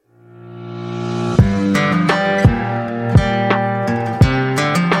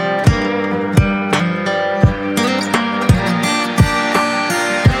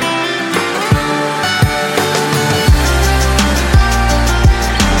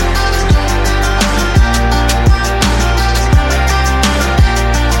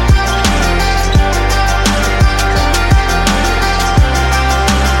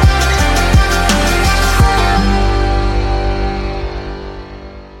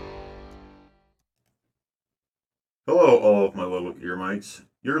little earmites.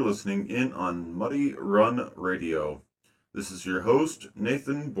 You're listening in on Muddy Run Radio. This is your host,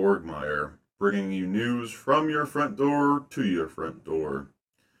 Nathan Borgmeyer, bringing you news from your front door to your front door.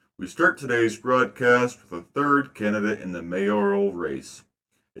 We start today's broadcast with a third candidate in the mayoral race.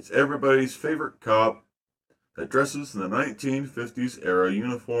 It's everybody's favorite cop that dresses in the 1950s era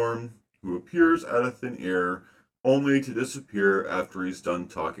uniform, who appears out of thin air only to disappear after he's done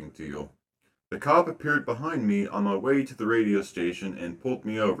talking to you. The cop appeared behind me on my way to the radio station and pulled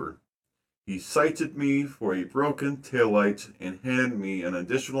me over. He cited me for a broken taillight and handed me an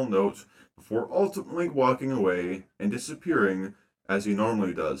additional note before ultimately walking away and disappearing as he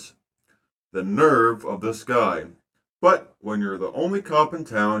normally does. The nerve of this guy. But when you're the only cop in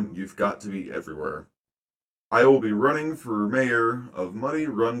town, you've got to be everywhere. I will be running for mayor of Muddy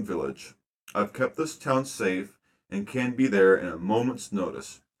Run Village. I've kept this town safe and can be there in a moment's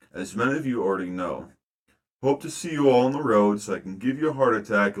notice, as many of you already know. Hope to see you all on the road so I can give you a heart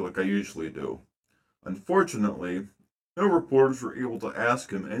attack like I usually do. Unfortunately, no reporters were able to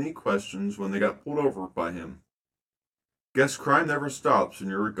ask him any questions when they got pulled over by him. Guess crime never stops when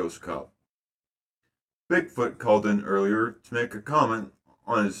you're a ghost cop. Bigfoot called in earlier to make a comment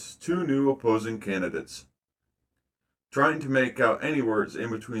on his two new opposing candidates. Trying to make out any words in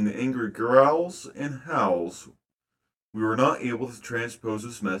between the angry growls and howls, we were not able to transpose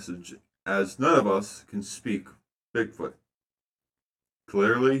his message, as none of us can speak Bigfoot.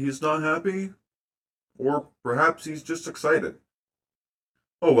 Clearly he's not happy, or perhaps he's just excited.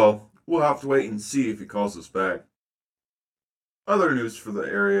 Oh well, we'll have to wait and see if he calls us back. Other news for the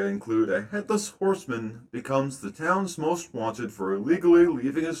area include a headless horseman becomes the town's most wanted for illegally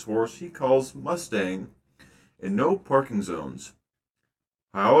leaving his horse he calls Mustang in no parking zones.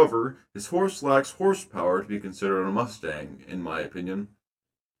 However, his horse lacks horsepower to be considered a Mustang, in my opinion.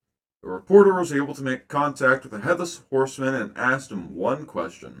 The reporter was able to make contact with the headless horseman and asked him one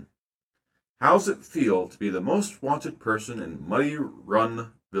question. How's it feel to be the most wanted person in Muddy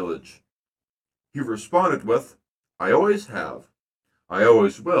Run Village? He responded with, I always have, I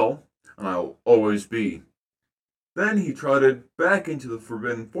always will, and I'll always be. Then he trotted back into the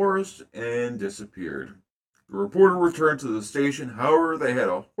forbidden forest and disappeared. The reporter returned to the station, however, they had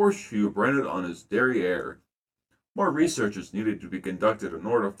a horseshoe branded on his derriere. More research is needed to be conducted in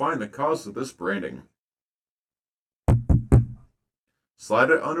order to find the cause of this branding. Slide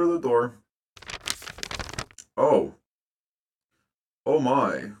it under the door. Oh. Oh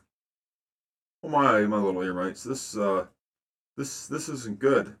my. Oh my little earmites. This isn't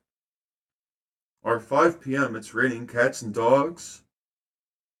good. Our 5 p.m. It's raining cats and dogs.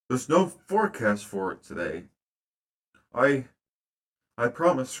 There's no forecast for it today. I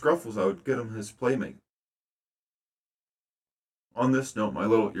promised Scruffles I would get him his playmate. On this note, my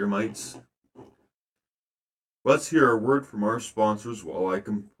little earmites, let's hear a word from our sponsors while I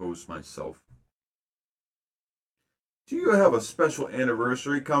compose myself. Do you have a special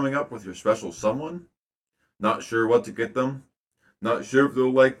anniversary coming up with your special someone? Not sure what to get them? Not sure if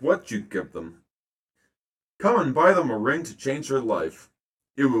they'll like what you give them? Come and buy them a ring to change their life.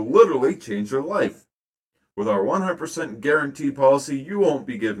 It will literally change their life. With our 100% guarantee policy, you won't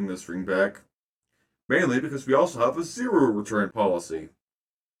be giving this ring back. Mainly because we also have a zero return policy.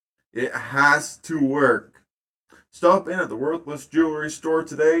 It has to work. Stop in at the Worthless Jewelry Store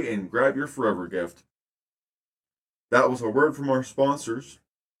today and grab your forever gift. That was a word from our sponsors.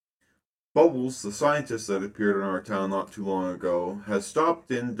 Bubbles, the scientist that appeared in our town not too long ago, has stopped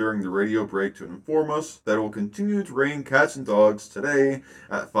in during the radio break to inform us that it will continue to rain cats and dogs today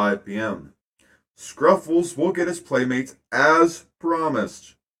at 5 p.m. Scruffles will get his playmates as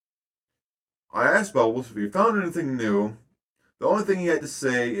promised. I asked Bubbles if he found anything new. The only thing he had to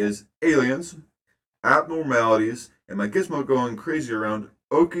say is aliens, abnormalities, and my gizmo going crazy around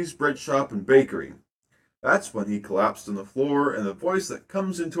Oakie's bread shop and bakery. That's when he collapsed on the floor, and the voice that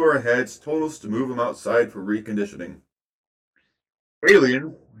comes into our heads told us to move him outside for reconditioning.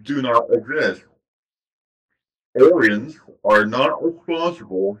 Aliens do not exist. Aliens are not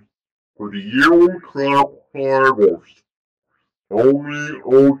responsible for the yearly crop harvest. Only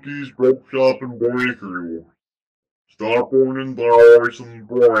Oakie's bread shop and bakery. Stop in and buy some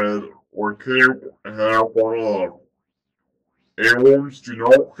bread or take half off. Aliens do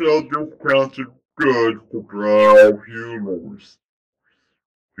not sell discounted goods to proud humans.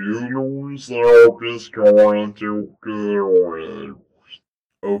 Humans sell discounted goods.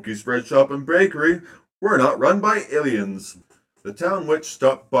 Oakie's bread shop and bakery. We're not run by aliens. The town witch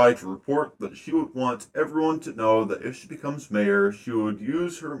stopped by to report that she would want everyone to know that if she becomes mayor, she would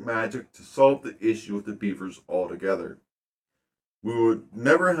use her magic to solve the issue with the beavers altogether. We would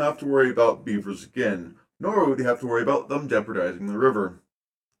never have to worry about beavers again, nor would he have to worry about them jeopardizing the river.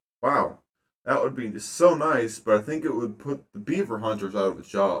 Wow, that would be so nice, but I think it would put the beaver hunters out of a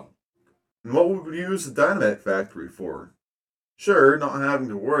job. And what would we use the dynamite factory for? Sure, not having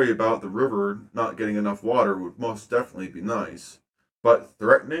to worry about the river not getting enough water would most definitely be nice, but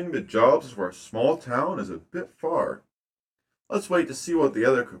threatening the jobs of our small town is a bit far. Let's wait to see what the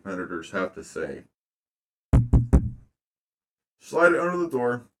other competitors have to say. Slide it under the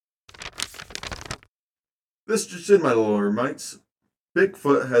door. This just in, my little mites.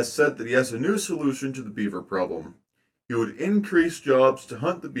 Bigfoot has said that he has a new solution to the beaver problem. He would increase jobs to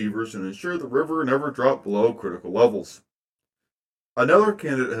hunt the beavers and ensure the river never dropped below critical levels. Another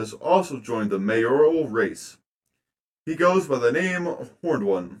candidate has also joined the mayoral race. He goes by the name Horned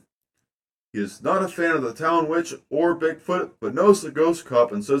One. He is not a fan of the town witch or Bigfoot, but knows the ghost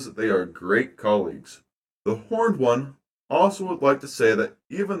cop and says that they are great colleagues. The Horned One also would like to say that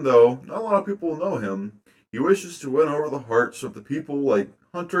even though not a lot of people know him, he wishes to win over the hearts of the people like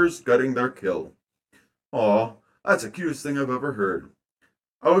hunters gutting their kill. Aw, that's the cutest thing I've ever heard.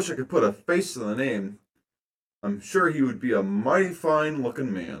 I wish I could put a face to the name. I'm sure he would be a mighty fine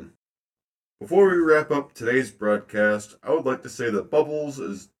looking man. Before we wrap up today's broadcast, I would like to say that Bubbles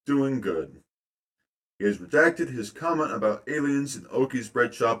is doing good. He has redacted his comment about aliens in Oakie's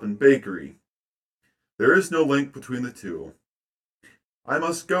bread shop and bakery. There is no link between the two. I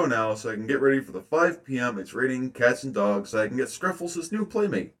must go now so I can get ready for the 5 p.m. It's raining cats and dogs so I can get Scruffles' new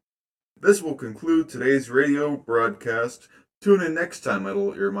playmate. This will conclude today's radio broadcast. Tune in next time, my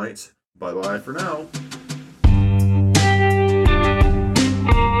little ear mites. Bye-bye for now.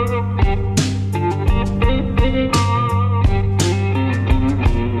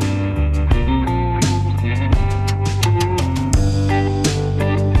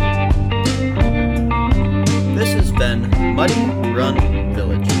 This has been Muddy Run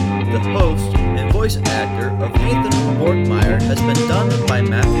Village. The host and voice actor of Nathan Borgmeyer has been done by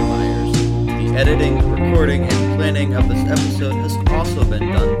Matthew Myers. The editing, recording, and planning of this episode has also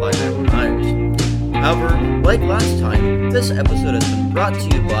been done by Matthew Myers. However, like last time, this episode has been brought to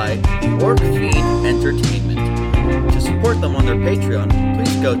you by the Orc Feed Entertainment. To support them on their Patreon,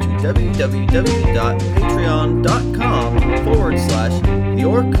 please go to www.patreon.com/The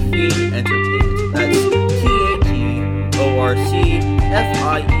Orc Feed Entertainment. That's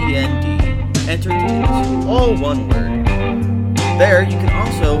THEORCFIEND Entertainment. All one word. There, you can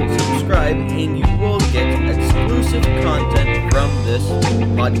also subscribe and you will get exclusive content from this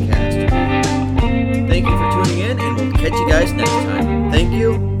podcast. Thank you for tuning in, and we'll catch you guys next time. Thank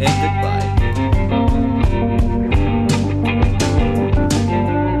you, and goodbye.